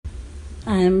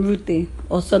I am Ruthie,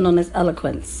 also known as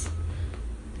Eloquence.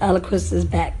 Eloquence is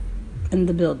back in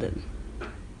the building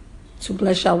to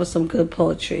bless y'all with some good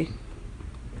poetry.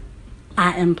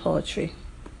 I am poetry.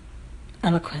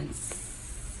 Eloquence.